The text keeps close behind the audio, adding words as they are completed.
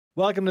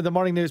Welcome to the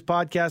Morning News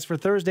Podcast for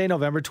Thursday,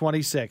 November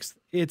 26th.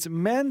 It's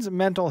Men's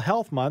Mental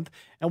Health Month,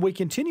 and we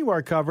continue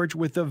our coverage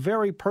with the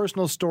very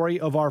personal story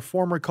of our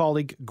former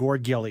colleague,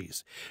 Gord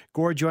Gillies.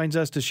 Gord joins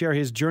us to share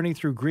his journey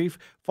through grief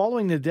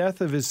following the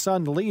death of his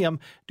son, Liam,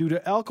 due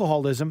to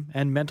alcoholism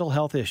and mental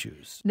health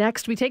issues.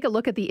 Next, we take a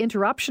look at the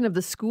interruption of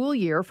the school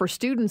year for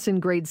students in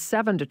grades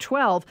 7 to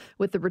 12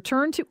 with the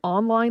return to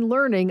online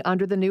learning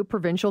under the new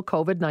provincial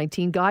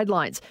COVID-19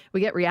 guidelines. We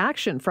get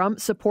reaction from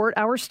Support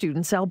Our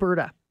Students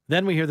Alberta.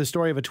 Then we hear the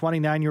story of a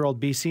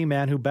 29-year-old BC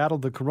man who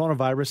battled the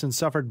coronavirus and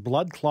suffered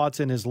blood clots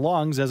in his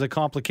lungs as a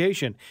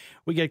complication.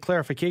 We get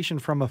clarification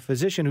from a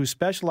physician who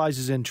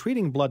specializes in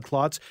treating blood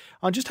clots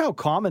on just how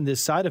common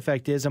this side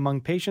effect is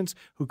among patients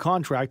who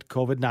contract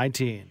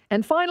COVID-19.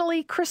 And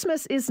finally,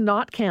 Christmas is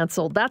not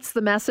cancelled. That's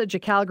the message a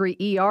Calgary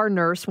ER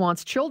nurse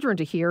wants children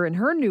to hear in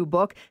her new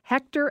book,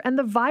 Hector and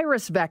the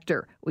Virus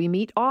Vector. We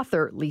meet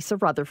author Lisa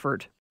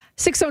Rutherford.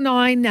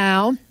 6:09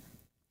 now.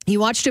 You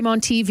watched him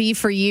on TV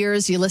for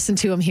years. You listened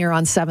to him here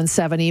on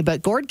 770.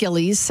 But Gord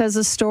Gillies has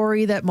a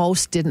story that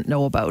most didn't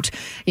know about.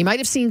 You might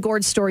have seen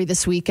Gord's story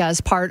this week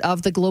as part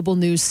of the Global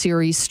News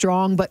series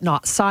Strong But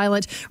Not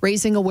Silent,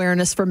 raising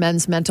awareness for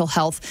men's mental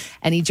health.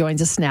 And he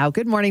joins us now.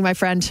 Good morning, my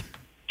friend.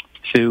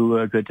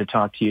 Sue, good to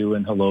talk to you.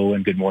 And hello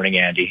and good morning,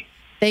 Andy.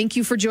 Thank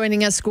you for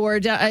joining us,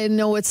 Gord. I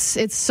know it's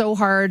so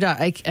hard.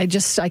 I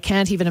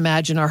can't even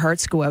imagine. Our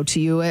hearts go out to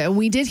you. And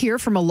we did hear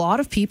from a lot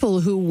of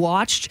people who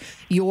watched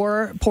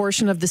your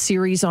portion of the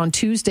series on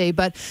Tuesday.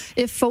 But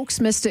if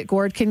folks missed it,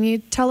 Gord, can you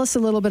tell us a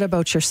little bit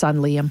about your son,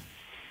 Liam?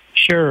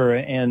 Sure.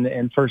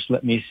 And first,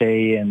 let me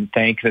say and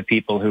thank the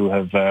people who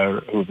have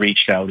who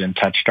reached out and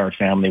touched our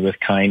family with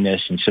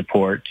kindness and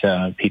support.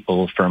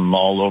 People from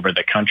all over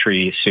the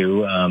country,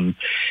 Sue.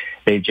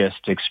 They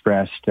just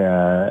expressed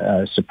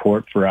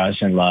support for us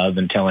and love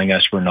and telling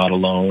us we're not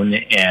alone.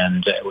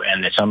 And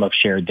some have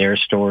shared their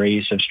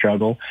stories of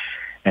struggle.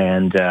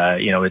 And,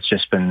 it's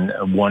just been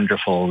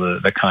wonderful,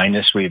 the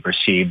kindness we've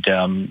received.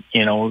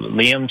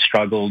 Liam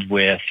struggled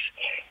with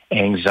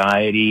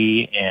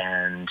anxiety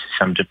and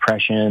some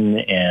depression,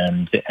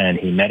 and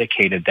he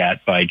medicated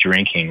that by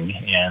drinking.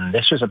 And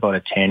this was about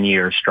a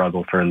 10-year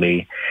struggle for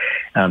Lee.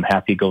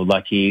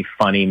 Happy-go-lucky,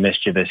 funny,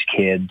 mischievous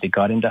kid. He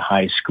got into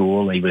high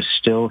school. He was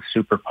still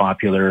super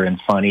popular and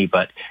funny,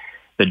 but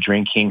the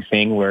drinking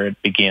thing, where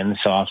it begins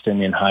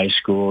often in high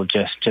school,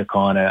 just took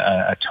on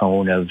a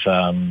tone of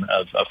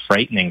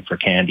frightening for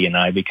Candy and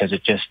I, because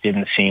it just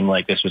didn't seem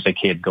like this was a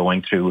kid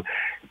going through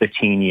the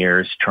teen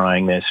years,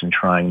 trying this and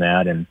trying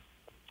that. And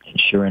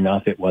sure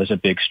enough, it was a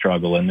big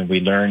struggle. And we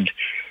learned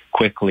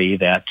quickly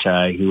that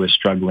he was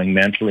struggling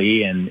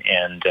mentally and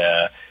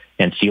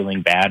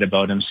feeling bad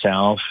about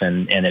himself.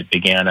 And it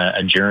began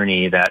a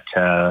journey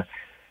that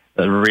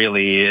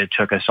really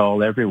took us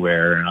all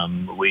everywhere.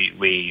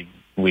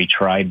 We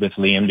tried with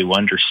Liam to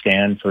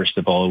understand, first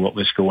of all, what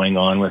was going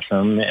on with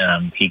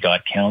him. He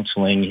got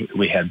counseling.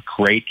 We had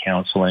great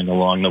counseling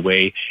along the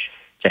way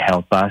to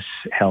help us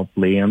help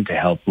Liam, to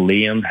help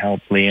Liam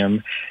help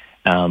Liam.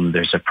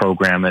 There's a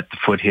program at the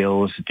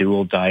Foothills,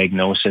 dual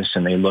diagnosis,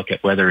 and they look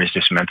at whether is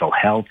this mental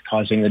health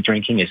causing the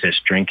drinking, is this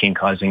drinking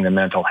causing the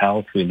mental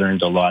health. We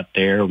learned a lot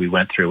there. We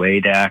went through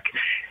ADAC.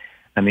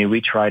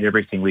 We tried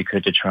everything we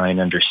could to try and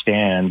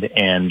understand,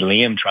 and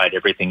Liam tried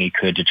everything he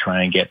could to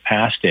try and get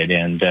past it.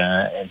 And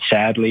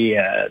sadly,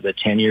 the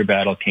 10-year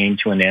battle came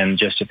to an end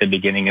just at the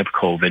beginning of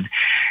COVID.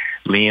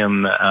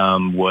 Liam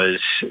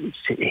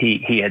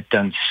he had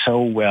done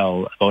so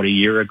well about a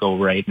year ago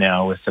right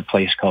now with a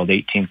place called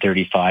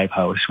 1835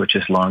 House, which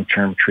is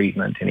long-term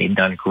treatment, and he'd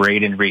done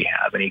great in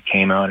rehab, and he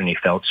came out and he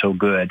felt so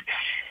good,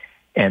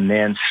 and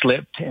then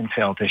slipped and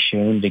felt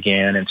ashamed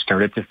again and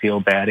started to feel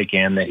bad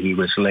again that he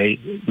was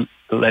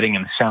letting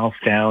himself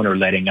down or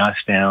letting us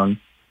down,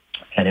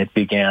 and it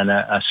began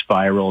a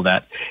spiral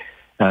that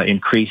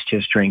increased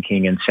his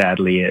drinking, and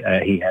sadly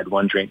he had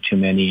one drink too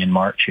many in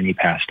March and he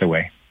passed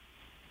away.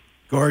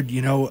 Gord,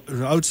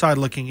 outside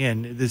looking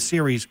in, the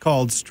series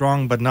called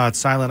Strong But Not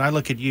Silent, I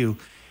look at you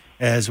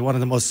as one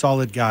of the most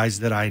solid guys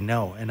that I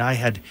know. And I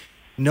had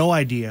no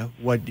idea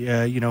what,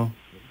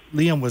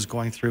 Liam was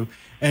going through.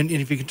 And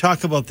if you can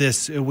talk about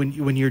this,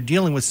 when you're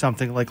dealing with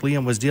something like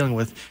Liam was dealing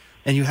with,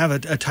 and you have a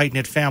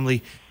tight-knit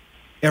family,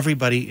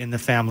 everybody in the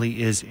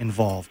family is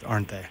involved,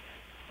 aren't they?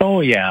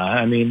 Oh,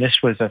 yeah.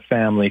 This was a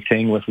family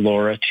thing with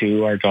Laura,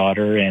 too, our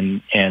daughter,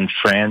 and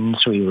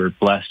friends. We were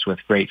blessed with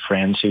great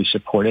friends who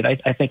supported.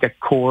 I think a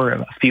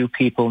few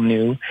people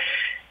knew.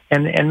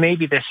 And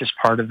maybe this is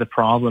part of the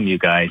problem, you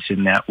guys,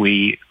 in that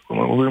we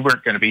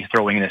weren't going to be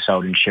throwing this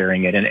out and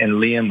sharing it. And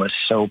Liam was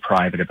so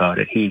private about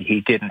it.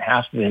 He didn't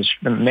have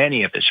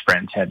many of his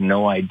friends had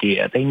no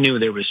idea. They knew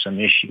there was some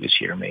issues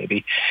here,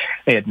 maybe.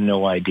 They had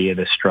no idea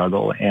the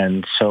struggle.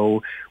 And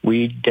so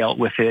we dealt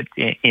with it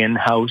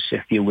in-house,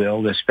 if you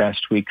will, as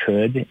best we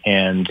could.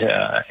 And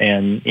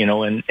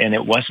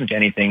it wasn't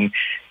anything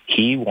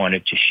he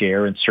wanted to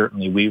share, and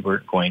certainly we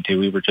weren't going to.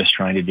 We were just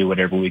trying to do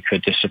whatever we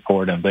could to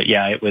support him. But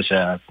yeah, it was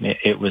a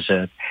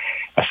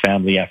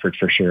family effort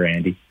for sure,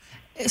 Andy.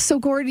 So,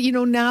 Gord,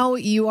 now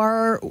you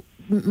are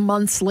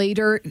months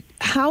later,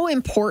 how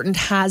important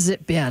has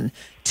it been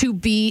to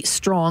be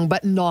strong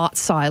but not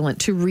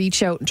silent, to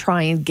reach out and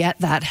try and get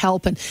that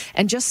help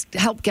and just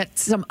help get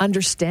some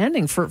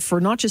understanding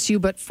for not just you,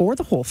 but for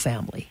the whole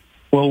family?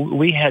 Well,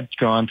 we had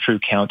gone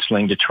through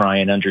counseling to try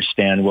and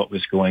understand what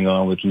was going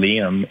on with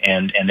Liam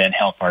and then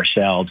help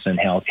ourselves and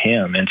help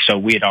him. And so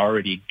we had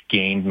already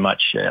gained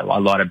a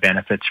lot of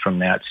benefits from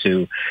that,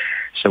 Sue.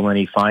 So when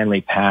he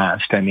finally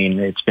passed, I mean,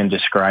 it's been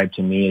described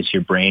to me as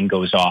your brain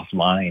goes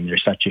offline.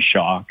 There's such a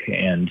shock.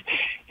 And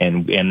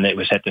it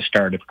was at the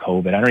start of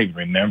COVID. I don't even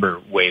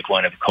remember wave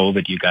 1 of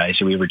COVID, you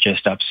guys. We were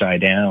just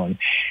upside down.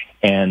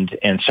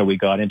 And so we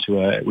got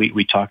into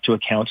we talked to a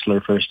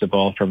counselor, first of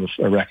all, from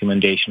a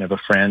recommendation of a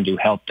friend who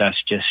helped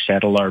us just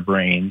settle our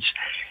brains.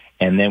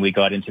 And then we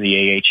got into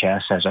the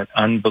AHS as an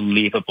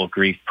unbelievable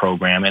grief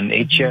program. And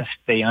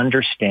they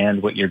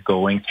understand what you're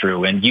going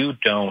through. And you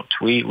don't.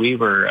 We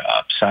were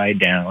upside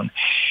down.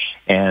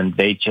 And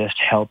they just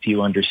help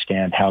you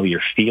understand how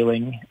you're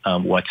feeling,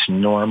 what's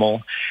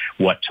normal,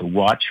 what to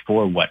watch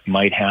for, what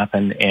might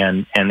happen.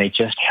 And they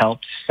just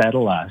helped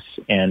settle us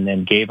and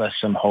then gave us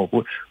some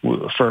hope.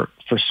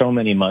 For so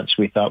many months,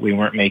 we thought we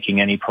weren't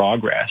making any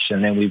progress.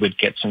 And then we would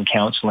get some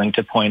counseling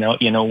to point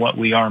out, you know what,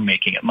 we are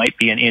making. It might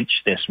be an inch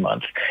this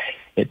month.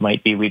 It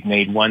might be we've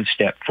made one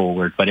step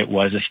forward, but it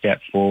was a step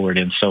forward.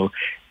 And so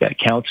that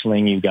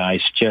counseling, you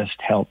guys, just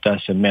helped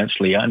us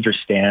immensely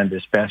understand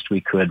as best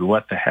we could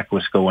what the heck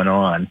was going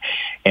on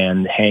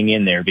and hang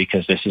in there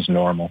because this is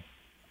normal.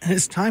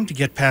 It's time to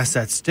get past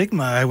that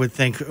stigma, I would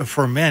think,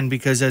 for men,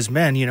 because as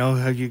men, you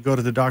know, you go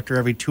to the doctor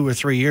every 2 or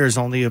 3 years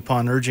only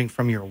upon urging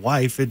from your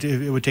wife.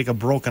 It would take a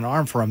broken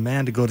arm for a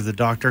man to go to the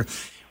doctor.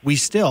 We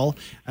still,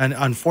 and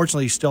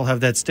unfortunately, still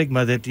have that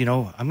stigma that, you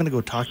know, I'm going to go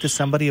talk to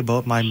somebody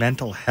about my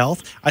mental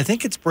health. I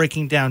think it's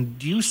breaking down.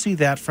 Do you see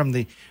that from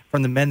the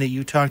men that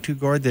you talk to,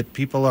 Gord, that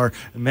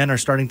men are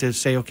starting to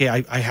say, okay,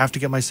 I have to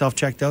get myself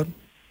checked out?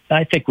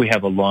 I think we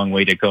have a long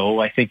way to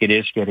go. I think it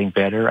is getting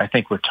better. I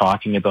think we're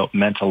talking about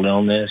mental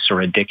illness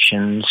or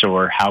addictions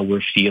or how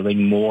we're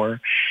feeling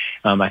more.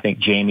 I think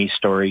Jamie's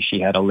story, she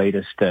had a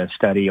latest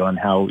study on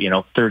how,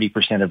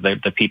 30% of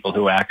the people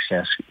who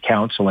access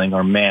counseling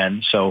are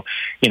men. So,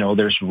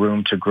 there's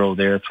room to grow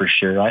there for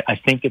sure. I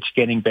think it's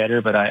getting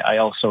better, but I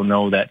also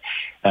know that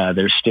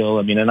there's still,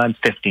 and I'm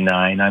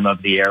 59. I'm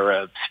of the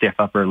era of stiff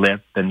upper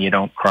lip and you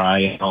don't cry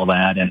and all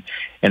that. And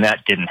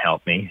that didn't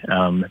help me.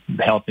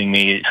 Helping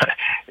me,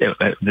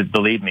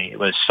 believe me, it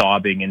was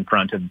sobbing in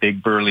front of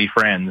big burly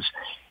friends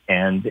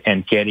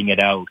and getting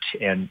it out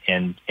and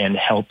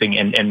helping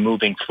and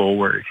moving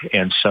forward.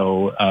 And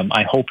so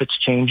I hope it's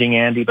changing,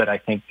 Andy, but I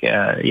think,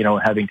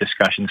 having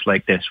discussions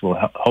like this will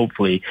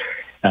hopefully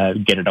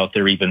get it out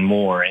there even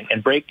more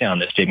and break down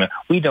the stigma.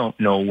 We don't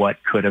know what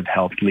could have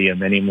helped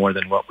Liam any more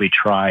than what we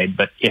tried,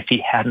 but if he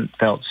hadn't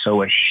felt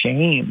so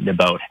ashamed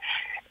about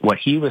what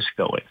he was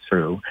going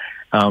through,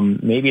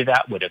 maybe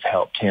that would have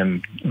helped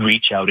him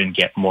reach out and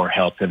get more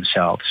help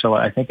himself. So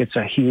I think it's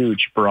a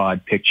huge,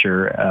 broad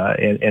picture,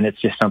 and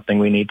it's just something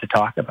we need to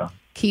talk about.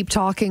 Keep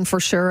talking for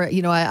sure.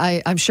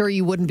 I'm sure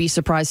you wouldn't be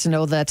surprised to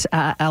know that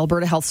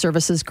Alberta Health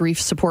Services Grief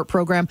Support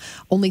Program,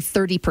 only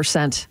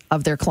 30%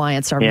 of their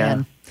clients are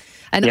men.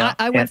 And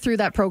I went through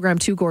that program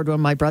too, Gord,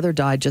 when my brother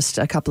died just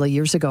a couple of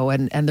years ago,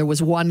 and there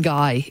was one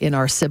guy in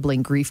our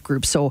sibling grief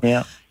group. So,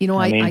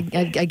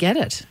 I get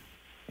it.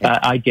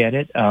 I get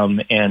it,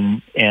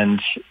 and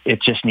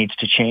it just needs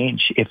to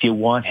change. If you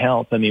want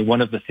help,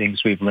 one of the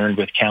things we've learned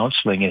with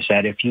counseling is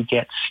that if you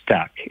get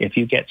stuck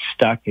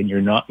and you're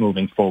not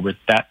moving forward,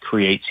 that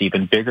creates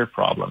even bigger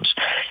problems.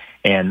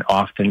 And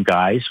often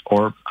guys,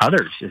 or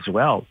others as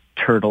well,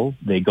 turtle,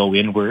 they go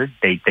inward,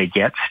 they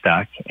get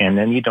stuck, and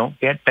then you don't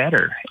get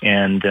better.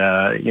 And,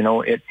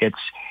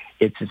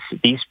 it's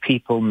these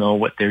people know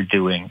what they're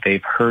doing.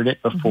 They've heard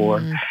it before.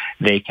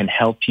 Mm-hmm. They can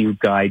help you,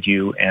 guide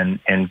you, and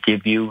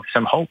give you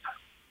some hope.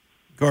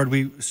 Gord,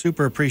 we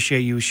super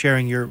appreciate you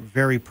sharing your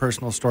very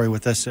personal story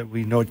with us.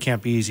 We know it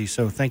can't be easy,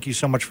 so thank you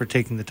so much for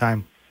taking the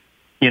time.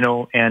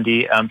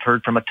 Andy, I've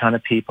heard from a ton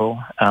of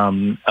people.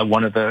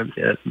 One of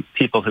the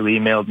people who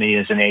emailed me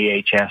is an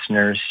AHS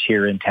nurse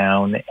here in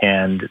town,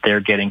 and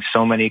they're getting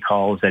so many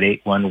calls at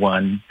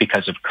 811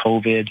 because of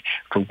COVID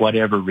for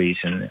whatever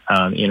reason.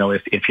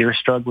 If you're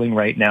struggling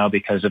right now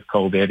because of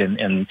COVID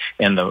and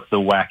the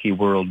wacky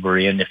world we're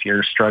in, if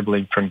you're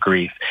struggling from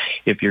grief,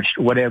 if you're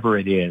whatever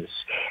it is,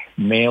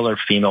 male or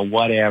female,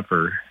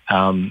 whatever,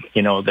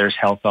 there's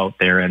help out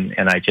there,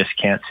 and I just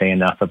can't say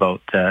enough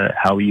about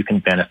how you can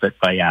benefit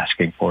by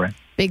asking for it.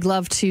 Big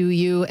love to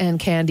you and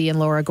Candy and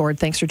Laura. Gord,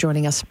 thanks for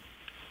joining us.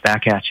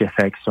 Back at you.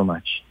 Thanks so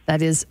much.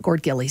 That is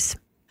Gord Gillies.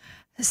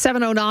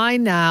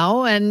 7:09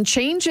 now, and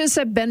changes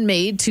have been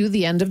made to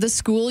the end of the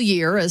school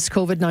year as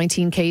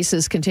COVID-19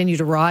 cases continue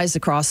to rise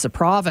across the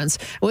province.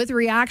 With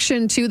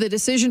reaction to the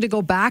decision to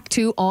go back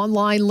to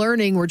online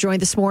learning, we're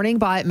joined this morning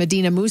by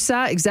Medina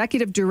Musa,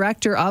 Executive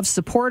Director of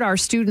Support Our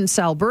Students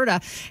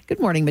Alberta. Good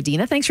morning,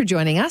 Medina. Thanks for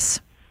joining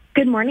us.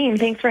 Good morning.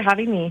 Thanks for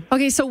having me.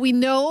 Okay, so we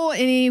know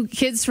any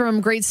kids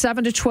from grades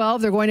 7 to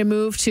 12, they're going to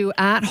move to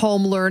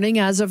at-home learning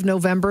as of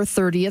November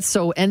 30th,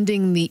 so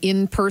ending the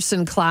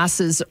in-person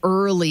classes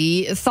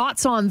early.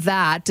 Thoughts on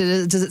that?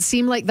 Does it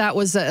seem like that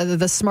was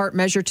the smart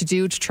measure to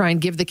do to try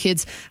and give the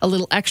kids a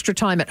little extra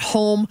time at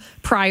home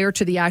prior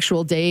to the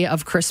actual day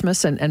of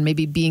Christmas and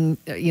maybe being,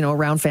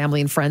 around family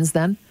and friends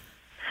then?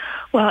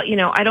 Well,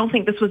 I don't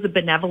think this was a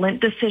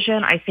benevolent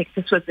decision. I think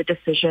this was a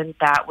decision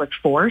that was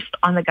forced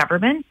on the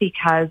government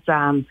because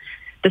the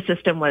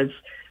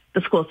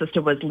school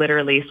system was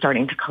literally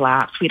starting to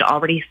collapse. We'd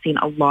already seen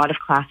a lot of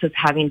classes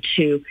having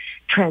to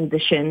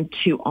transition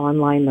to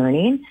online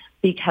learning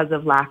because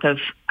of lack of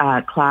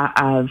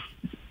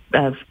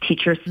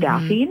teacher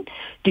staffing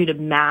due to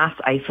mass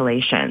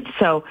isolation.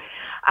 So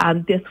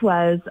this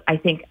was, I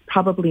think,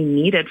 probably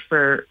needed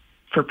for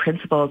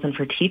principals and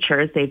for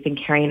teachers. They've been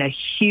carrying a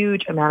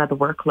huge amount of the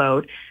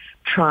workload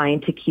trying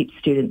to keep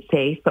students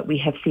safe, but we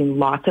have seen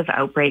lots of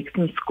outbreaks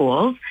in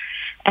schools.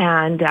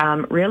 And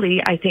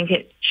really, I think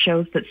it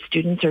shows that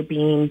students haven't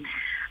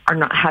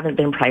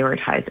been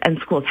prioritized and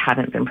schools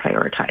haven't been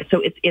prioritized.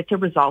 So it's a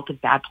result of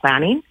bad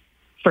planning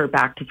for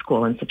back to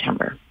school in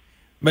September.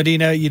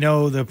 Medina,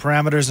 the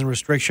parameters and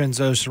restrictions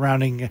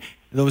surrounding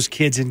those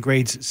kids in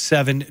grades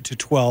 7 to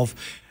 12,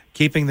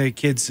 keeping the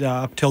kids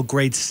up till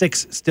grade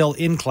 6 still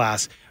in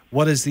class.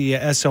 What is the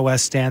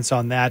SOS stance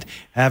on that,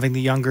 having the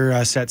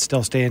younger set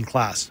still stay in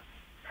class?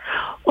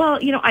 Well,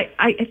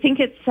 I think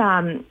it's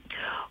SOS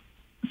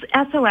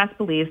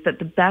believes that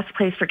the best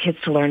place for kids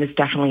to learn is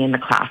definitely in the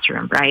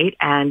classroom, right?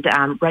 And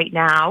right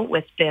now,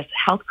 with this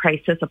health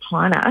crisis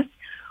upon us,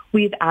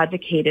 we've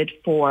advocated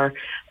for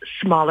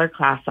smaller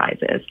class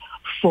sizes,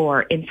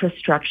 for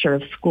infrastructure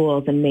of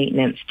schools and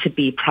maintenance to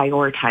be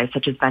prioritized,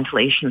 such as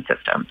ventilation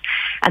systems.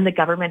 And the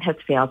government has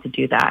failed to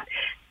do that.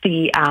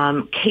 The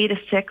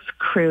K-6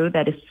 crew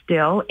that is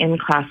still in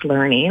class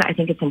learning, I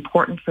think it's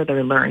important for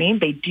their learning.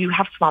 They do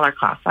have smaller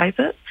class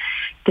sizes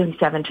than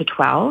 7 to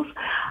 12.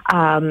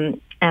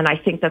 And I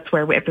think that's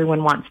where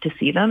everyone wants to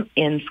see them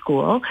in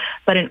school.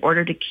 But in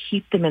order to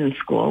keep them in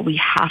school, we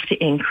have to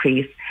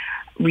increase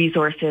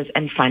resources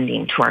and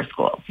funding to our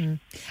schools.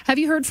 Have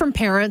you heard from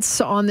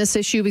parents on this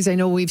issue? Because I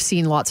know we've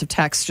seen lots of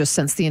texts just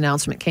since the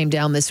announcement came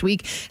down this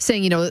week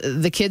saying,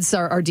 the kids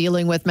are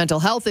dealing with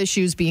mental health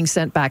issues, being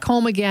sent back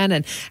home again,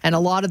 and a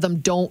lot of them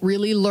don't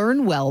really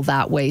learn well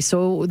that way.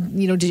 So,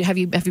 have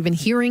you been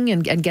hearing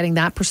and getting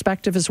that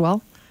perspective as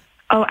well?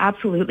 Oh,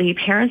 absolutely.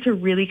 Parents are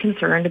really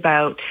concerned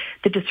about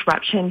the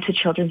disruption to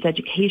children's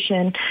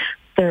education,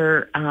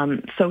 their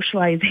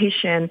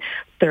socialization,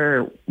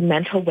 their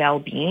mental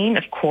well-being,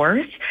 of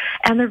course,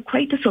 and they're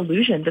quite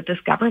disillusioned that this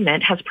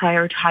government has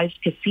prioritized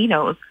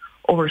casinos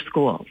over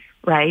schools,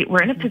 right?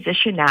 We're in a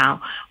position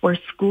now where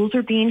schools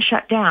are being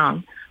shut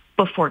down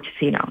before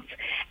casinos.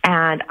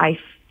 And I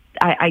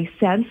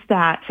sense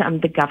that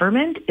the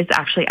government is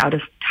actually out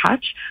of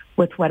touch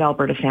with what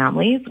Alberta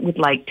families would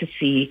like to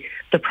see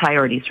the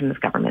priorities from this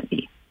government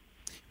be.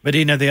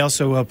 Medina, they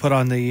also put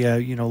on the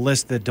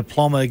list that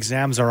diploma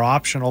exams are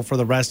optional for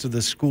the rest of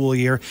the school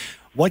year.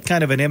 What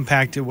kind of an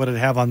impact would it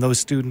have on those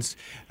students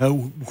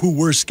who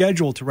were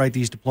scheduled to write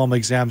these diploma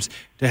exams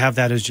to have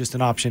that as just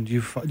an option? Do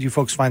you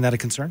folks find that a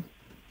concern?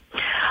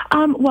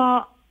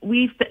 Well,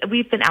 we've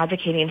been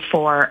advocating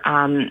for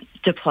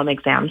diploma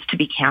exams to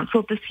be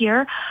canceled this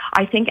year.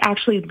 I think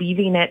actually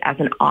leaving it as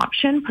an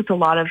option puts a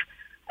lot of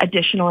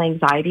additional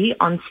anxiety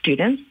on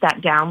students.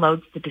 That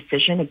downloads the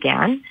decision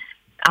again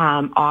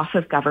off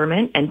of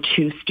government and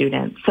to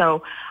students.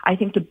 So I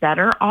think the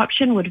better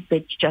option would have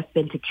just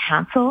been to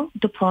cancel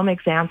diploma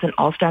exams and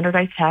all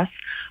standardized tests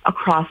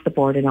across the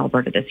board in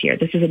Alberta this year.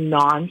 This is a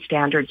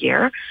non-standard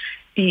year.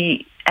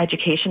 The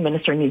education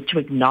minister needs to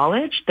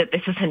acknowledge that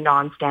this is a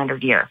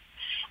non-standard year.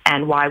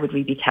 And why would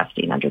we be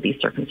testing under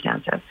these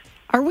circumstances?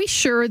 Are we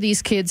sure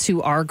these kids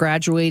who are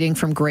graduating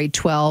from grade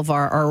 12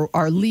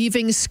 are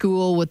leaving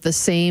school with the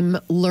same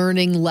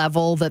learning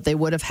level that they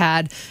would have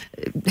had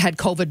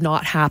COVID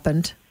not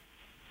happened?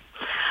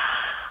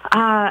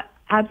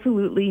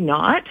 Absolutely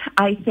not.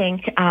 I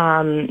think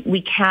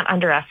we can't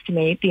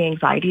underestimate the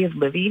anxiety of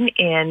living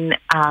in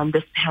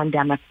this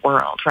pandemic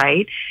world,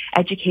 right?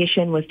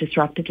 Education was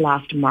disrupted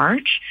last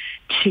March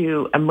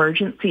to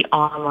emergency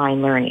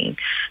online learning.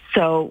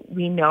 So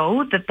we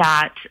know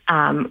that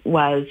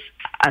was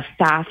a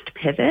fast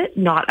pivot,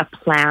 not a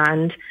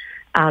planned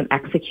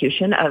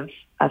execution of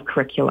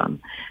curriculum.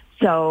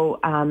 So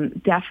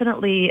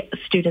definitely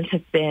students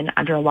have been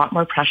under a lot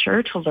more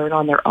pressure to learn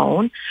on their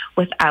own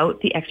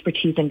without the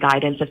expertise and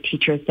guidance of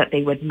teachers that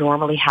they would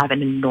normally have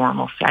in a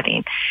normal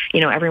setting.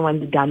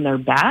 Everyone's done their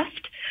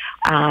best,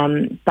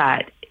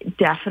 but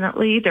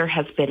definitely there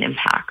has been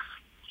impacts.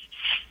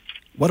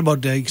 What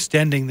about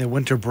extending the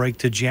winter break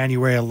to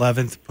January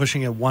 11th,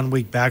 pushing it 1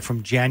 week back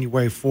from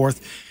January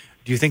 4th?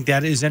 Do you think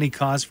that is any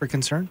cause for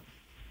concern?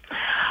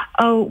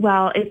 Oh,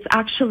 well, it's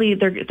actually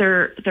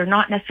they're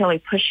not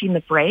necessarily pushing the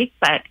break,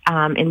 but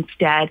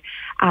instead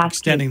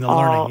extending the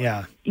learning.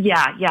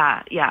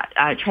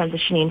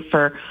 Transitioning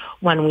for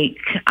 1 week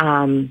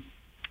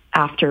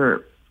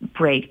after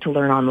break to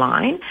learn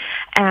online.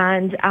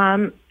 And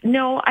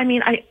no, I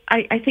mean,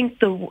 I think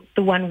the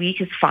 1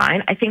 week is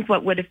fine. I think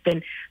what would have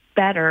been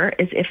better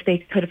is if they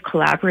could have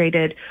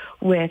collaborated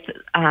with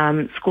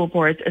school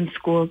boards and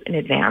schools in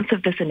advance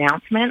of this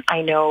announcement.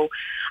 I know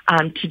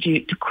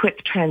to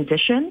quick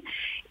transition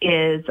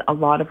is a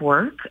lot of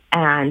work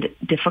and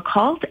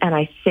difficult, and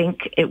I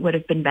think it would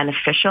have been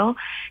beneficial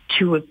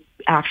to have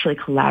actually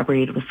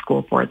collaborated with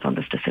school boards on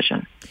this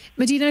decision.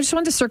 Medina, I just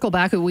wanted to circle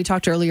back. We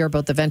talked earlier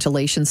about the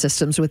ventilation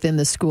systems within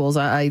the schools.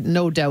 I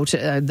no doubt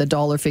the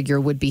dollar figure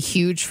would be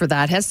huge for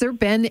that. Has there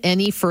been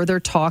any further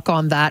talk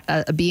on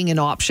that being an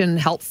option,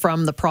 help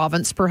from the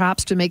province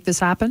perhaps to make this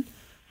happen?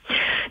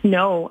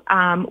 No.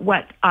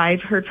 What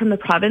I've heard from the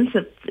province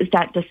is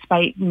that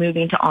despite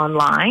moving to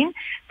online,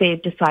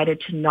 they've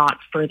decided to not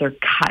further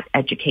cut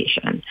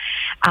education.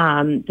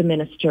 The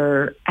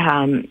minister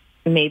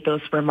made those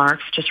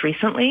remarks just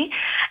recently.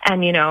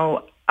 And,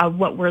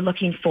 what we're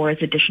looking for is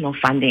additional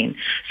funding.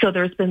 So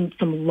there's been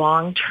some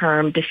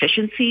long-term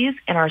deficiencies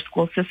in our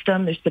school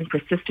system. There's been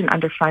persistent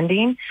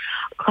underfunding.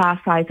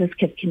 Class sizes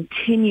have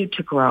continued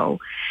to grow.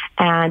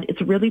 And it's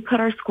really put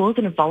our schools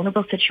in a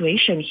vulnerable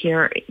situation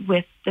here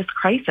with this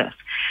crisis.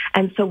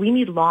 And so we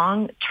need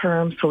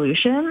long-term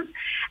solutions.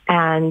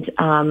 And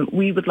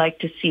we would like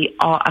to see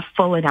a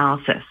full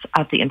analysis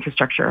of the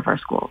infrastructure of our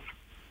schools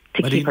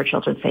to keep our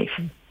children safe.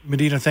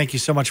 Medina, thank you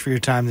so much for your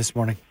time this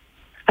morning.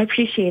 I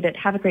appreciate it.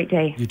 Have a great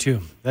day. You too.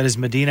 That is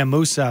Medina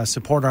Musa,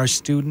 Support Our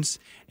Students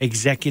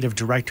Executive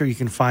Director. You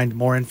can find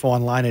more info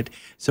online at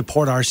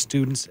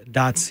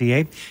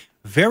supportourstudents.ca.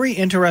 Very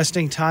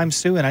interesting time,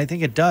 Sue, and I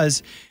think it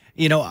does.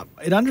 It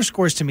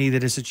underscores to me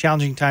that it's a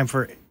challenging time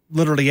for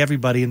literally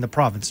everybody in the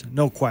province,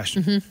 no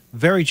question. Mm-hmm.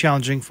 Very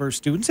challenging for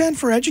students and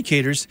for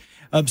educators,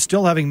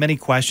 still having many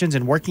questions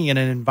and working in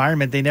an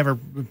environment they never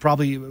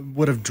probably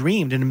would have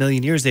dreamed in a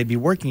million years they'd be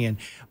working in.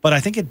 But I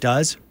think it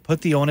does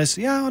put the onus,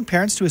 on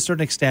parents to a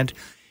certain extent,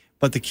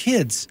 but the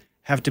kids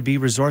have to be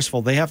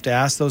resourceful. They have to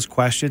ask those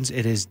questions.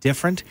 It is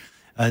different.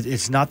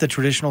 It's not the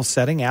traditional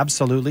setting,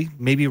 absolutely.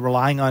 Maybe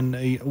relying on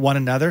one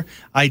another.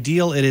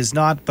 Ideal, it is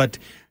not, but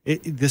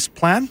this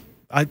plan,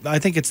 I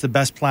think it's the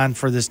best plan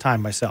for this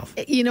time myself.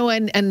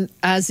 And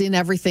as in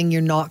everything,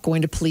 you're not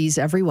going to please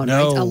everyone.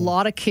 No. Right? A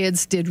lot of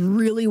kids did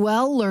really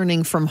well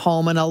learning from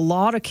home, and a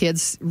lot of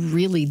kids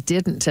really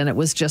didn't, and it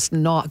was just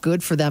not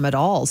good for them at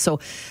all. So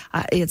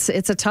it's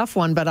a tough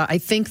one, but I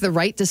think the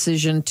right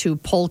decision to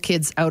pull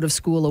kids out of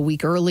school a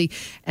week early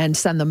and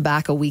send them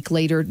back a week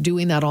later,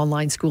 doing that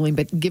online schooling,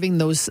 but giving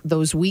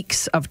those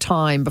weeks of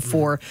time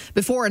before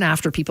and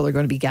after people are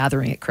going to be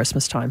gathering at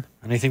Christmas time.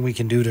 Anything we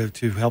can do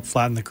to help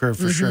flatten the curve,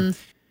 for sure.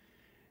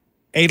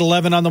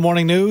 8:11 on the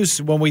morning news.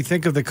 When we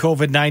think of the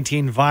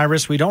COVID-19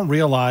 virus, we don't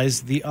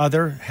realize the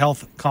other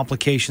health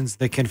complications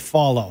that can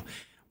follow.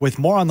 With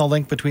more on the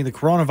link between the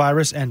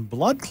coronavirus and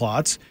blood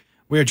clots,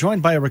 we are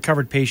joined by a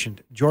recovered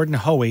patient, Jordan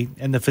Hoey,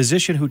 and the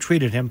physician who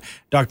treated him,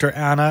 Dr.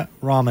 Anna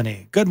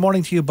Romani. Good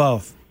morning to you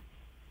both.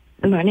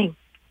 Good morning.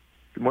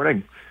 Good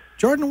morning.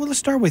 Jordan, well, let's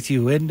start with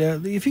you. And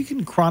if you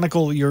can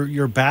chronicle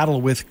your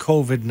battle with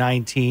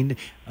COVID-19,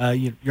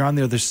 you're on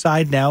the other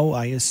side now,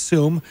 I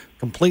assume,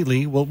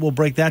 completely. We'll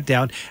break that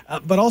down.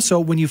 But also,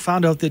 when you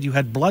found out that you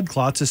had blood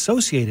clots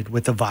associated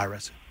with the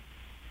virus.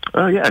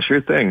 Yeah,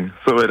 sure thing.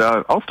 So it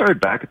all started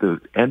back at the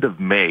end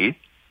of May.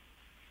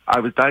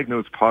 I was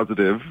diagnosed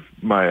positive.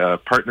 My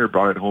partner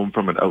brought it home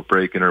from an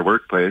outbreak in her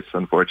workplace,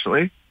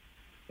 unfortunately.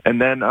 And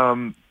then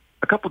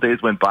a couple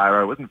days went by where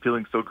I wasn't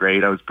feeling so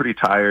great. I was pretty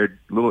tired,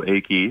 a little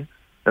achy.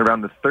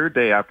 Around the third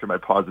day after my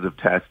positive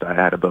test, I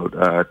had about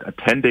a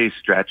 10-day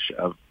stretch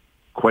of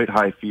quite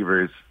high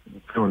fevers,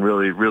 feeling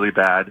really, really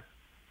bad.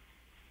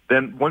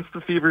 Then once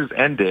the fevers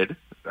ended,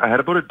 I had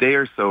about a day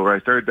or so where I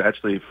started to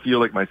actually feel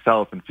like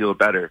myself and feel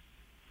better.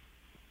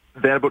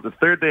 Then about the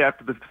third day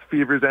after the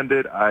fevers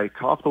ended, I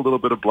coughed a little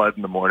bit of blood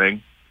in the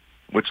morning,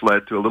 which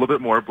led to a little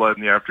bit more blood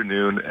in the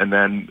afternoon, and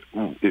then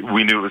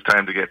we knew it was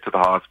time to get to the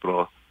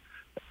hospital.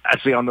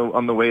 Actually,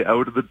 on the way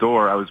out of the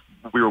door,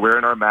 we were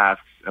wearing our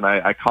masks, and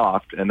I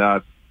coughed, and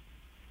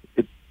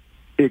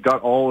it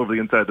got all over the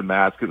inside of the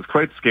mask. It was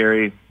quite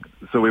scary,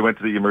 so we went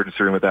to the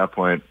emergency room at that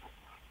point.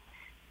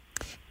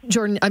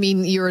 Jordan, I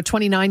mean, you're a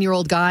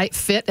 29-year-old guy,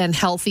 fit and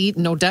healthy.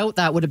 No doubt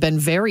that would have been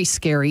very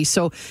scary.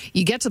 So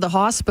you get to the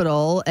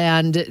hospital,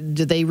 and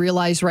did they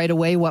realize right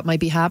away what might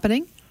be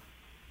happening?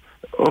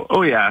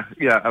 Oh yeah.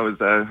 I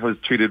was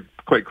treated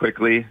quite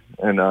quickly,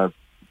 and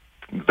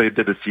they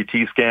did a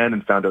CT scan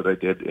and found out I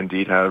did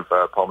indeed have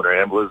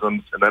pulmonary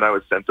embolisms. And then I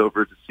was sent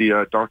over to see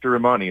Dr.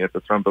 Romani at the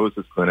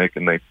thrombosis clinic,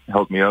 and they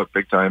helped me out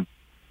big time.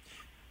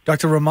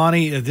 Dr.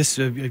 Romani, this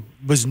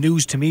was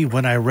news to me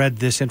when I read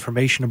this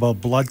information about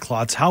blood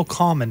clots. How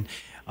common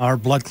are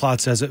blood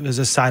clots as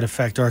a side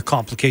effect or a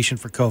complication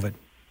for COVID?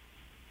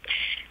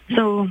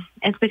 So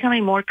it's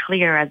becoming more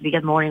clear as we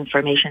get more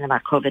information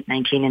about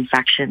COVID-19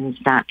 infections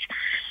that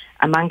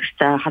amongst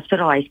the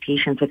hospitalized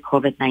patients with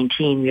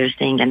COVID-19, we are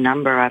seeing a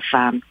number of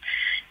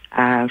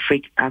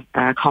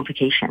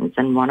complications,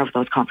 and one of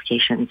those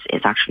complications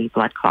is actually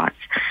blood clots.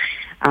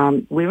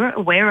 We were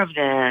aware of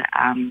the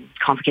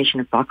complication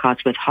of blood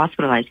clots with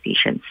hospitalized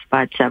patients,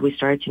 but we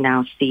started to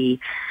now see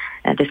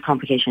this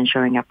complication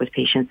showing up with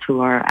patients who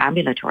are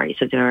ambulatory.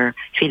 So they're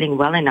feeling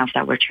well enough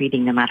that we're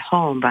treating them at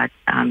home, but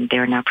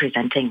they're now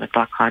presenting with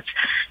blood clots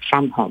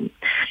from home.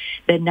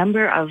 The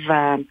number of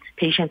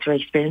patients who are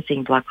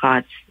experiencing blood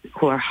clots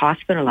who are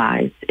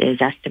hospitalized is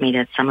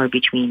estimated somewhere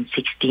between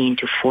 16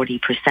 to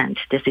 40%.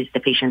 This is the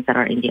patients that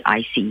are in the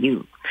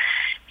ICU.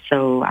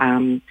 So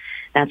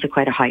that's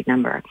quite a high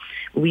number.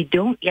 We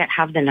don't yet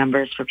have the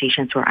numbers for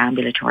patients who are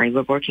ambulatory.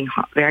 We're working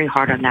very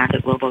hard on that.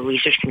 The Global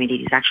Research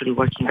Committee is actually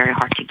working very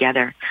hard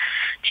together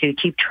to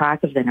keep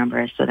track of the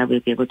numbers so that we'll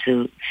be able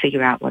to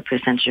figure out what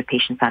percentage of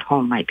patients at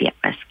home might be at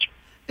risk.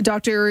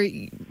 Doctor,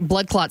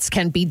 blood clots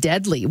can be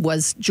deadly.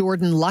 Was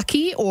Jordan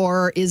lucky,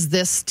 or is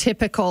this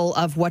typical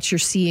of what you're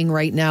seeing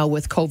right now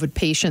with COVID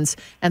patients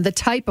and the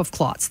type of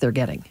clots they're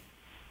getting?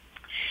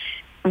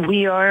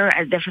 We are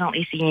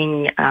definitely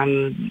seeing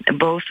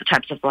both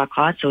types of blood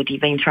clots, so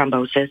deep vein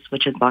thrombosis,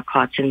 which is blood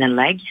clots in the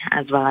leg,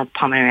 as well as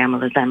pulmonary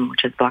embolism,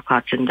 which is blood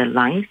clots in the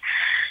lung.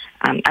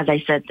 As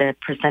I said, the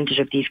percentage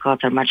of these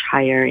clots are much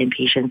higher in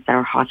patients that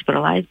are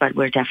hospitalized, but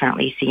we're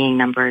definitely seeing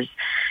numbers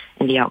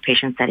in the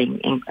outpatient setting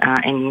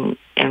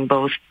in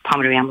both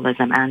pulmonary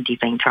embolism and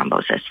deep vein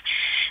thrombosis.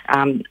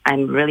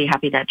 I'm really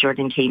happy that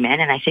Jordan came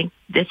in, and I think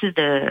this is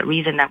the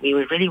reason that we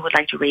would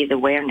like to raise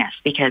awareness,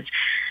 because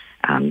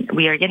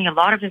we are getting a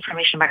lot of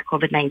information about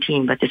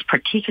COVID-19, but this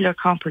particular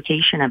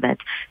complication of it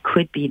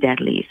could be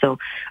deadly. So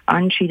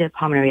untreated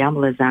pulmonary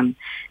embolism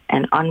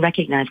and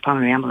unrecognized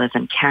pulmonary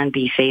embolism can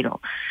be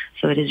fatal.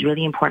 So it is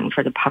really important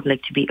for the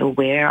public to be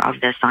aware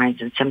of the signs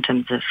and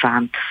symptoms of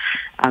PE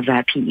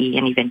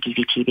and even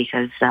DVT,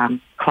 because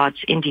clots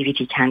in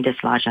DVT can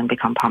dislodge and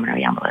become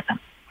pulmonary embolism.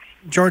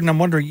 Jordan, I'm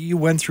wondering, you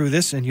went through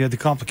this and you had the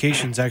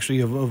complications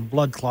actually of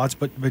blood clots,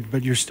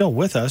 but you're still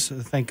with us,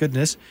 thank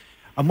goodness.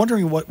 I'm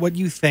wondering what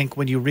you think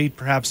when you read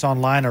perhaps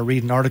online or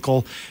read an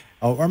article,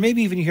 or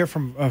maybe even you hear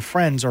from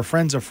friends or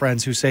friends of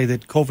friends who say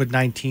that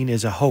COVID-19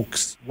 is a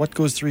hoax. What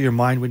goes through your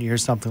mind when you hear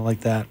something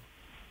like that?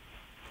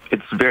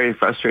 It's very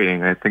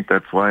frustrating. I think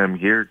that's why I'm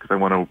here, because I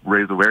want to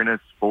raise awareness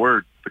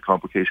for the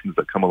complications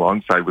that come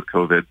alongside with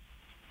COVID.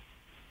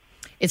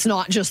 It's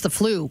not just the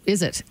flu,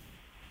 is it?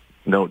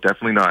 No,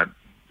 definitely not.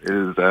 It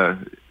is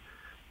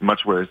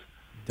much worse.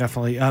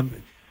 Definitely.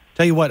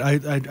 Tell you what,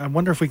 I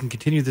wonder if we can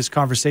continue this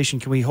conversation.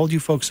 Can we hold you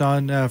folks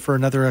on for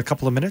another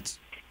couple of minutes?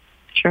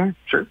 Sure.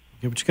 Okay,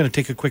 we're just going to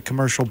take a quick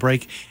commercial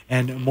break,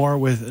 and more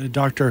with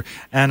Dr.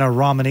 Anna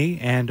Romani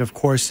and, of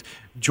course,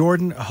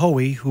 Jordan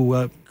Hoey,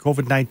 who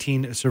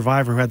COVID-19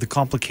 survivor who had the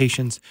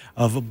complications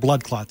of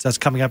blood clots. That's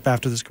coming up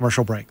after this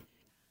commercial break.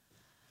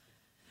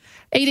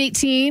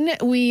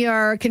 8:18, we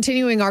are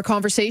continuing our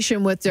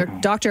conversation with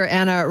Dr.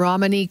 Anna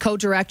Romani,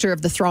 co-director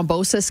of the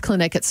Thrombosis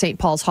Clinic at St.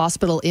 Paul's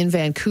Hospital in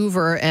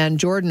Vancouver, and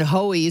Jordan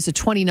Hoey is a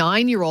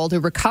 29-year-old who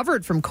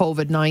recovered from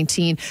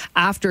COVID-19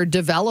 after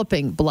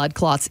developing blood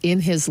clots in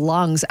his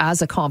lungs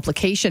as a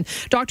complication.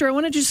 Doctor, I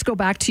want to just go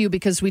back to you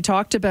because we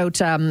talked about,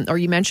 or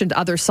you mentioned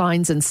other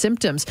signs and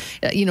symptoms.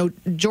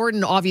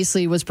 Jordan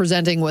obviously was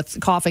presenting with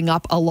coughing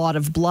up a lot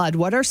of blood.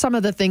 What are some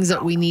of the things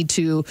that we need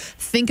to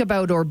think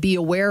about or be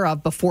aware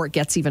of before it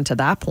gets even to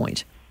that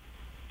point?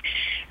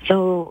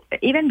 So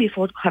even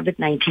before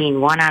COVID-19,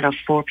 1 out of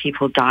 4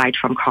 people died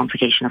from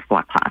complication of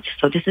blood clots.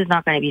 So this is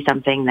not going to be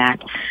something that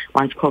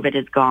once COVID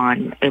is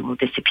gone, it will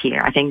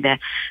disappear. I think the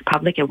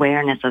public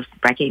awareness of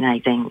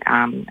recognizing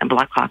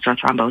blood clots or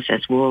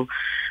thrombosis will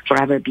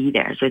forever be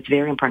there. So it's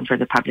very important for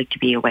the public to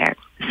be aware.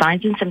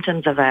 Signs and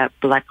symptoms of a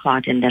blood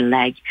clot in the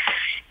leg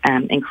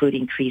include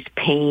increased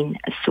pain,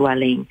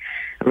 swelling,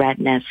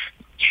 redness,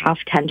 calf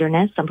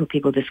tenderness. Some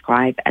people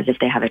describe as if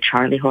they have a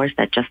Charlie horse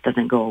that just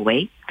doesn't go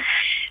away.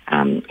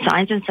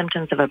 Signs and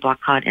symptoms of a blood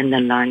clot in the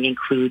lung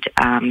include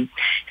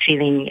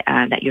feeling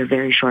that you're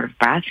very short of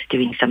breath,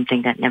 doing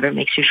something that never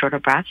makes you short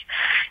of breath,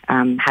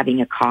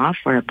 having a cough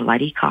or a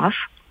bloody cough,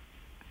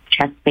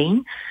 chest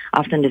pain,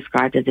 often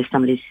described as if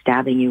somebody's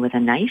stabbing you with a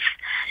knife,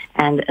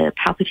 and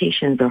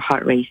palpitations or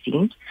heart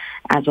racing,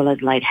 as well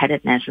as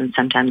lightheadedness, and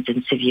sometimes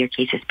in severe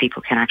cases,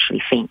 people can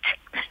actually faint.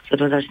 So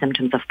those are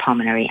symptoms of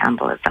pulmonary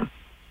embolism.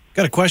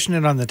 Got a question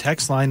in on the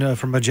text line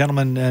from a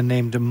gentleman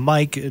named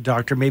Mike.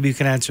 Doctor, maybe you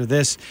can answer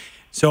this.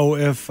 So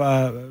if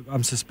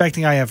I'm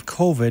suspecting I have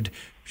COVID,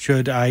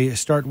 should I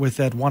start with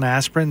that one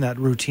aspirin, that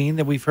routine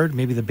that we've heard,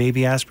 maybe the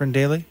baby aspirin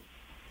daily?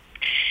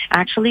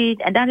 Actually,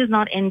 that is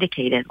not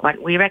indicated.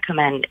 What we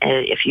recommend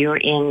if you're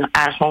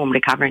at home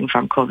recovering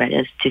from COVID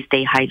is to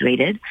stay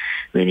hydrated,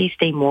 really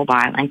stay mobile,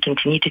 and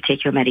continue to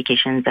take your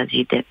medications as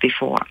you did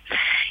before.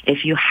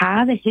 If you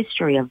have a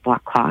history of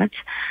blood clots,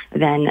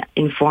 then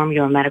inform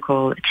your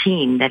medical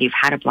team that you've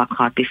had a blood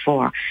clot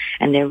before,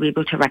 and they're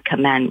able to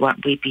recommend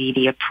what would be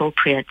the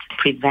appropriate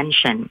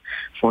prevention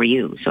for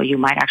you. So you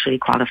might actually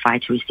qualify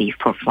to receive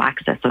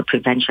prophylaxis or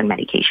prevention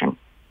medication.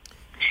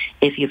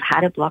 If you've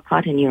had a blood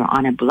clot and you're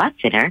on a blood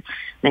thinner,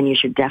 then you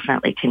should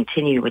definitely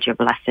continue with your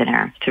blood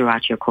thinner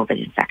throughout your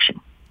COVID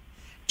infection.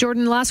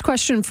 Jordan, last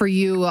question for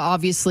you.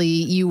 Obviously,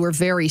 you were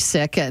very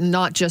sick, and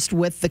not just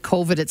with the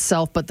COVID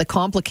itself, but the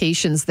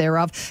complications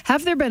thereof.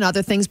 Have there been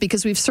other things?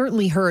 Because we've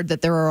certainly heard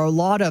that there are a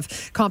lot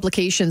of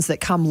complications that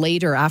come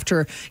later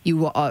after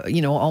you,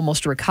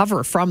 almost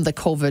recover from the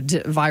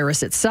COVID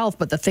virus itself,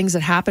 but the things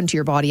that happen to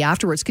your body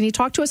afterwards. Can you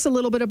talk to us a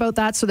little bit about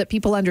that so that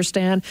people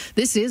understand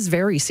this is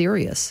very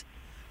serious?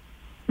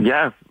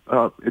 Yeah,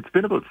 it's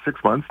been about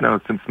 6 months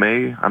now since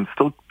May. I'm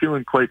still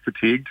feeling quite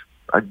fatigued.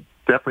 I'm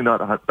definitely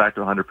not back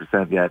to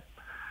 100% yet.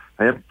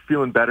 I am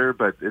feeling better,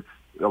 but it's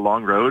a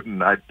long road,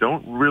 and I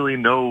don't really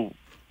know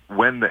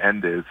when the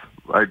end is.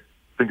 I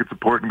think it's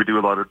important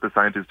the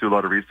scientists do a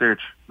lot of research.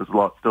 There's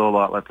still a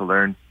lot left to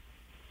learn.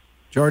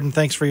 Jordan,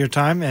 thanks for your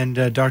time,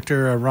 and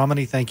Dr.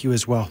 Ramani, thank you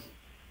as well.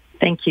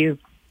 Thank you.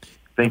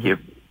 Thank you.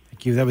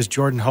 Thank you. That was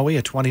Jordan Hoey,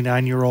 a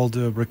 29-year-old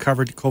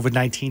recovered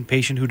COVID-19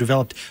 patient who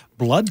developed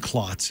blood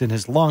clots in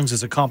his lungs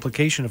as a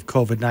complication of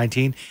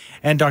COVID-19,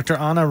 and Dr.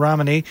 Anna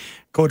Ramani,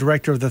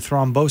 co-director of the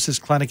Thrombosis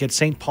Clinic at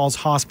St. Paul's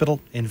Hospital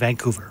in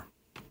Vancouver.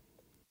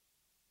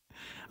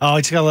 Oh,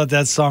 I just got to let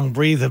that song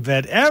breathe a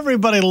bit.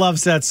 Everybody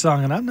loves that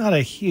song, and I'm not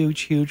a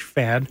huge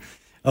fan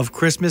of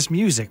Christmas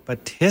music,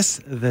 but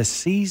 'tis the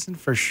season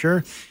for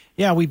sure.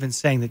 Yeah, we've been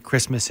saying that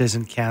Christmas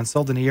isn't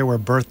canceled in a year where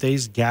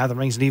birthdays,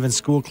 gatherings, and even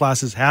school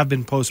classes have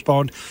been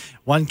postponed.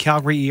 One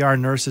Calgary ER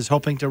nurse is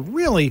hoping to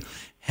really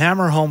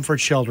hammer home for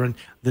children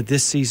that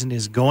this season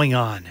is going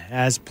on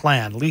as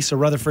planned. Lisa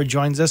Rutherford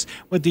joins us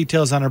with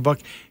details on her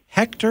book,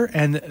 Hector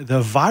and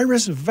the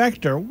Virus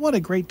Vector. What a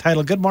great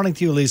title. Good morning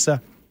to you,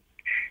 Lisa.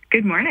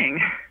 Good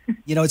morning.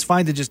 It's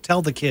fine to just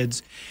tell the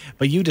kids,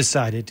 but you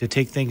decided to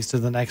take things to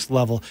the next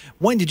level.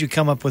 When did you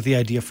come up with the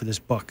idea for this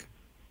book?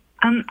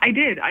 I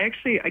did.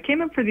 I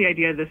came up for the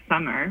idea this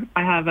summer.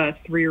 I have a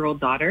 3-year-old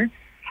daughter,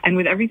 and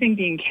with everything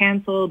being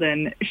canceled,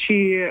 and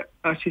she's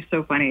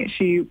so funny.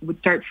 She would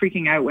start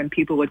freaking out when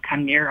people would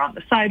come near her on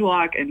the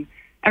sidewalk, and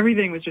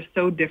everything was just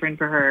so different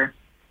for her.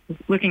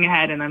 Looking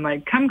ahead, and I'm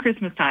like, come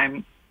Christmas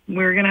time,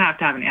 we're going to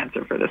have an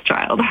answer for this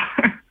child.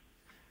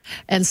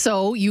 And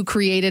so you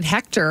created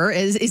Hector.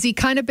 Is he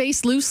kind of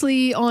based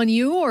loosely on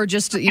you, or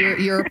just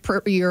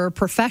your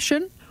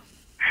profession?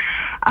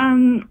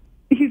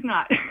 He's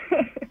not.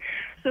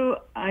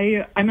 So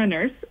I'm a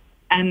nurse,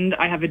 and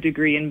I have a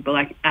degree in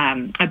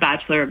a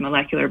Bachelor of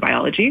Molecular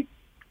Biology.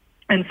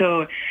 And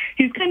so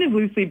he's kind of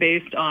loosely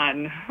based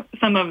on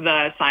some of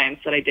the science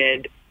that I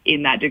did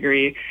in that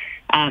degree.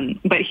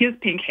 But he has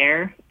pink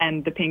hair,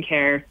 and the pink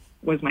hair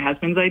was my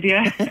husband's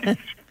idea.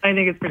 I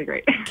think it's pretty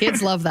great.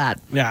 Kids love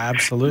that. Yeah,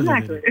 absolutely.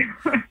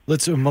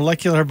 Exactly.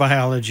 Molecular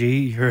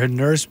biology, you're a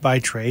nurse by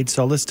trade,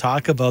 so let's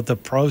talk about the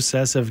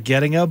process of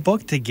getting a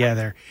book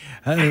together.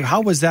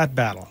 How was that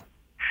battle?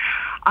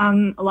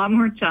 A lot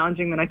more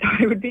challenging than I thought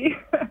it would be.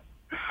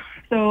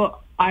 So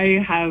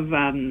I have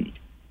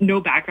no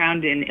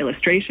background in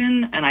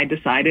illustration, and I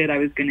decided I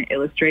was going to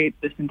illustrate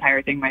this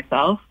entire thing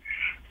myself.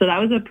 So that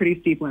was a pretty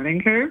steep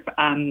learning curve.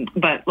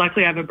 But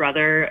luckily I have a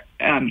brother,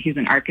 he's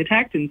an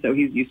architect, and so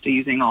he's used to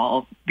using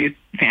all these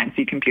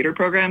fancy computer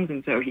programs,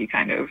 and so he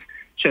kind of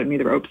showed me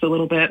the ropes a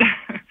little bit.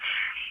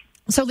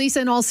 So, Lisa,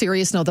 in all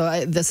seriousness,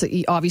 though, this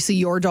obviously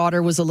your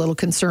daughter was a little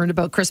concerned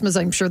about Christmas.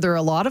 I'm sure there are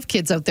a lot of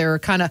kids out there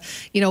kind of,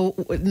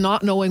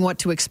 not knowing what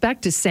to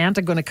expect. Is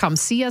Santa going to come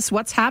see us?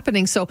 What's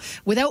happening? So,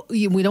 we don't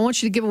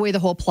want you to give away the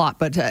whole plot,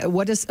 but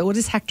what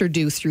does Hector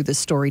do through this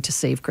story to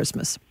save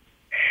Christmas?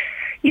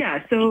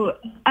 Yeah, so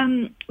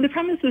the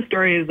premise of the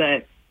story is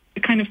that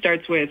it kind of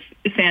starts with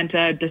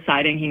Santa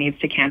deciding he needs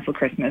to cancel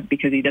Christmas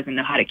because he doesn't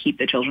know how to keep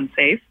the children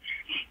safe.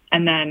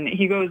 And then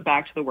he goes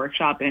back to the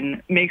workshop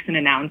and makes an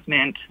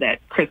announcement that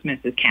Christmas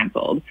is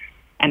canceled.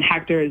 And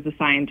Hector is the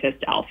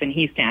scientist elf, and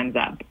he stands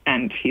up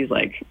and he's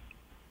like,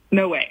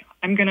 no way,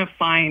 I'm going to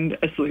find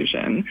a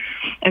solution.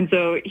 And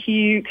so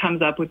he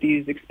comes up with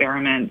these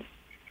experiments,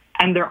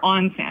 and they're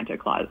on Santa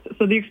Claus.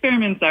 So the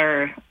experiments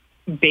are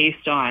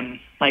based on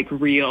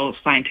real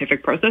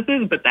scientific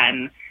processes, but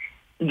then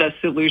the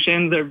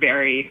solutions are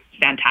very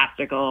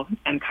fantastical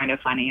and kind of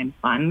funny and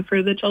fun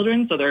for the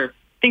children. So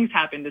things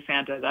happen to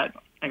Santa that,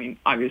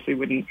 obviously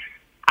wouldn't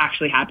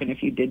actually happen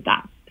if you did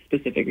that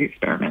specific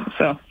experiment.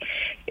 So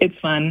it's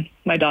fun.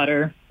 My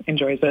daughter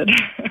enjoys it.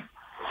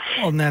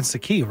 Well, and that's the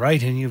key,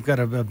 right? And you've got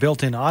a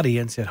built-in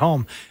audience at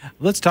home.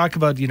 Let's talk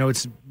about,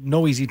 it's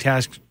no easy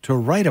task to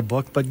write a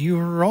book, but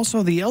you're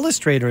also the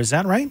illustrator. Is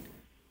that right?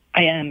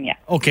 I am, yeah.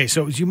 Okay,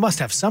 so you must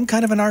have some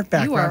kind of an art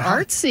background. You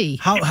are artsy.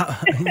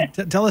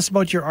 Tell us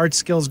about your art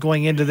skills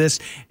going into this,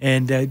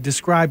 and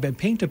describe and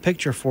paint a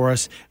picture for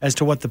us as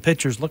to what the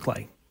pictures look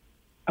like.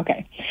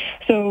 Okay.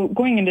 So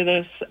going into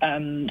this,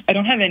 I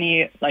don't have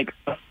any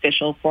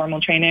official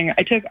formal training.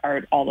 I took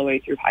art all the way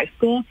through high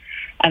school,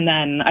 and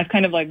then I've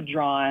kind of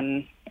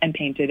drawn and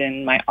painted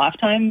in my off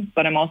time,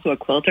 but I'm also a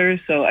quilter,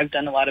 so I've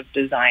done a lot of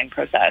design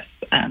process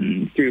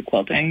through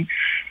quilting.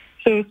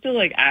 So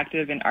still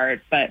active in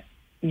art, but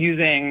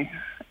using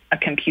a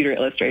computer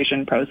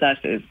illustration process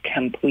is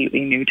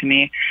completely new to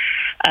me.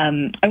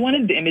 I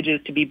wanted the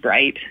images to be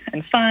bright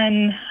and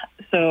fun,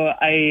 so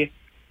I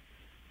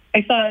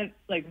thought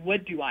like,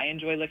 what do I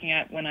enjoy looking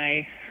at when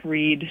I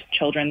read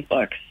children's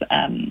books? So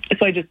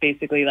I just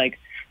basically like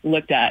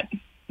looked at,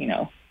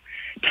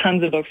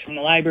 tons of books from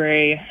the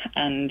library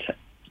and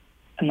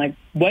I'm like,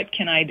 what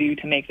can I do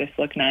to make this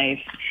look nice?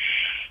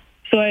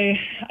 So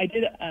I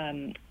did,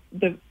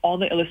 all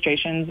the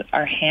illustrations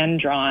are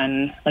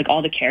hand-drawn, like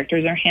all the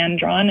characters are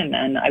hand-drawn, and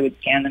then I would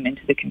scan them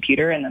into the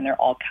computer and then they're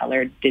all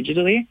colored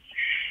digitally.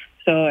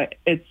 So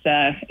it's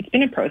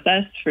been a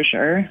process for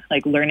sure,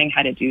 like learning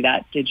how to do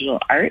that digital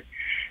art.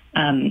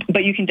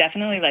 But you can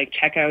definitely like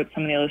check out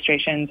some of the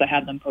illustrations. I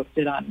have them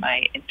posted on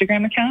my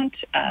Instagram account,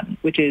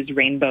 which is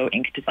Rainbow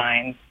Ink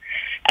Designs.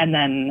 And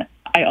then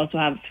I also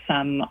have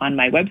some on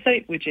my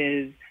website, which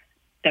is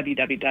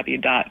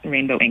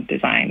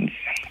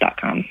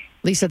www.rainbowinkdesigns.com.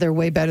 Lisa, they're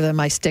way better than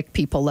my stick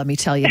people, let me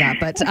tell you that.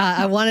 But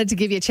I wanted to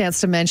give you a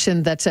chance to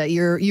mention that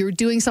you're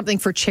doing something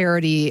for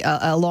charity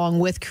along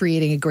with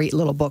creating a great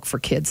little book for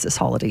kids this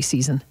holiday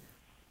season.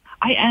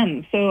 I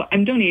am. So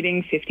I'm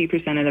donating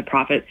 50% of the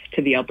profits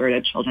to the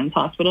Alberta Children's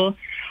Hospital.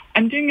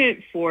 I'm doing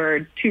it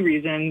for two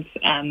reasons.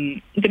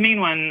 The main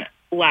one,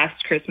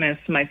 last Christmas,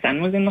 my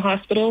son was in the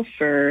hospital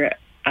for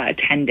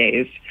 10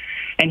 days,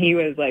 and he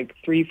was like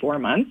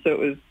 3-4 months. So it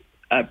was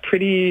a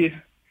pretty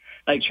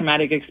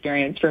traumatic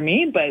experience for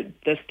me, but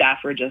the staff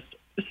were just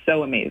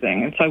so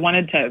amazing. And so I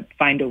wanted to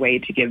find a way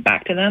to give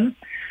back to them.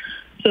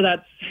 So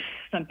that's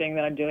something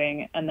that I'm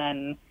doing. And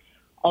then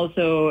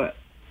also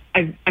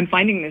I'm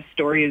finding this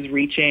story is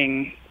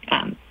reaching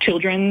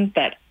children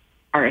that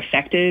are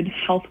affected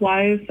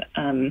health-wise.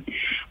 I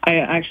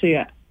actually,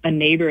 a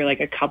neighbor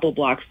like a couple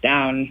blocks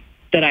down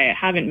that I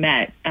haven't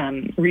met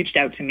reached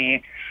out to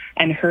me,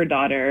 and her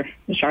daughter,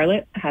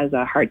 Charlotte, has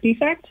a heart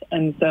defect.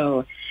 And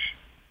so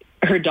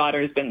her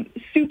daughter has been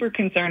super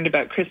concerned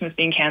about Christmas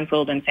being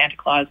canceled and Santa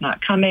Claus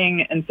not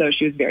coming. And so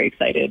she was very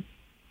excited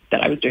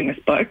that I was doing this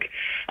book.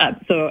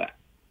 So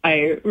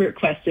I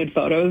requested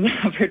photos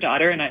of her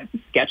daughter and I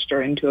sketched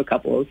her into a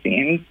couple of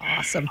scenes.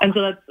 Awesome. And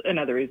so that's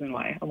another reason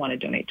why I want to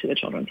donate to the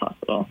Children's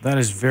Hospital. That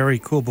is very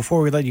cool.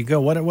 Before we let you go,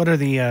 what are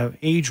the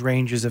age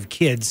ranges of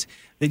kids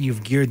that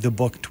you've geared the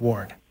book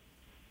toward?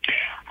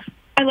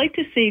 I like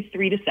to say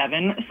 3 to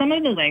 7. Some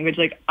of the language,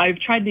 I've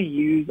tried to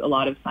use a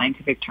lot of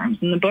scientific terms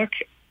in the book,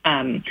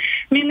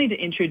 mainly to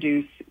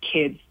introduce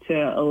kids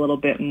to a little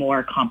bit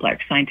more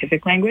complex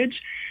scientific language.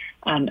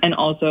 And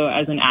also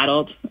as an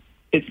adult,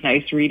 it's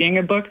nice reading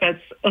a book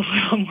that's a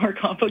little more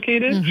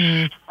complicated.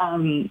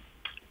 Mm-hmm.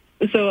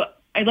 So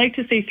I'd like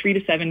to say 3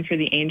 to 7 for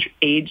the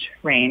age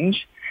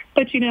range.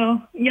 But,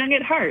 young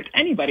at heart,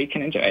 anybody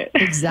can enjoy it.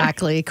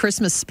 Exactly.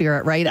 Christmas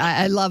spirit, right?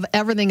 I love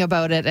everything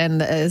about it,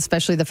 and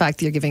especially the fact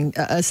that you're giving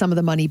some of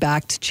the money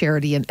back to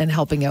charity and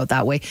helping out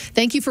that way.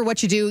 Thank you for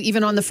what you do,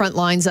 even on the front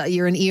lines.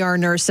 You're an ER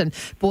nurse, and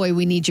boy,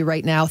 we need you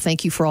right now.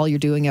 Thank you for all you're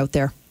doing out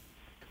there.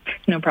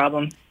 No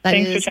problem.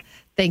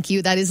 Thank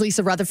you. That is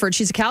Lisa Rutherford.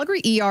 She's a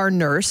Calgary ER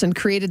nurse and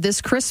created this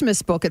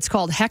Christmas book. It's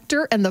called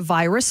Hector and the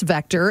Virus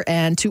Vector.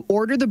 And to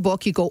order the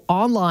book, you go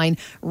online,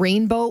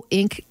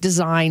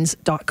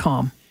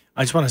 rainbowinkdesigns.com.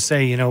 I just want to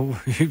say,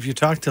 if you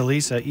talk to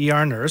Lisa,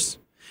 ER nurse,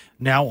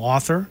 now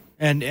author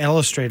and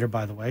illustrator,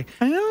 by the way.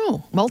 I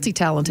know.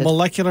 Multi-talented.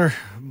 Molecular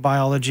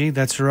biology,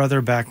 that's her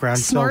other background.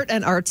 Smart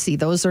and artsy.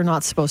 Those are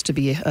not supposed to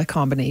be a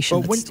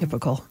combination. That's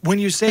typical. When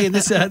you say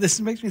this,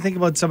 this makes me think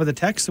about some of the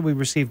texts that we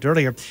received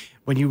earlier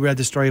when you read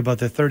the story about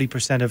the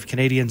 30% of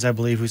Canadians, I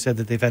believe, who said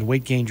that they've had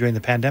weight gain during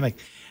the pandemic.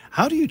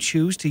 How do you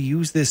choose to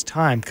use this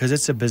time? Because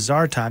it's a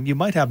bizarre time. You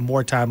might have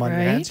more time on your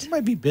hands. You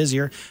might be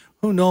busier.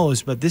 Who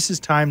knows? But this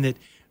is time that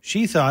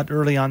she thought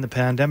early on the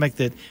pandemic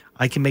that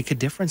I can make a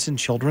difference in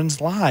children's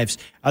lives.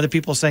 Other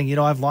people saying,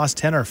 I've lost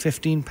 10 or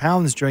 15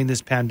 pounds during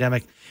this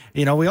pandemic.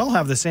 We all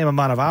have the same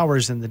amount of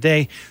hours in the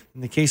day.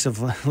 In the case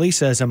of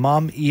Lisa, as a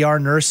mom, ER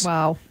nurse.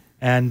 Wow.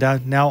 And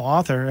now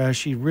author,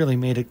 she really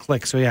made it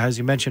click. So as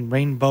you mentioned,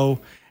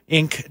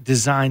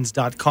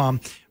 rainbowinkdesigns.com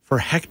for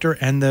Hector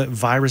and the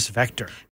Virus Vector.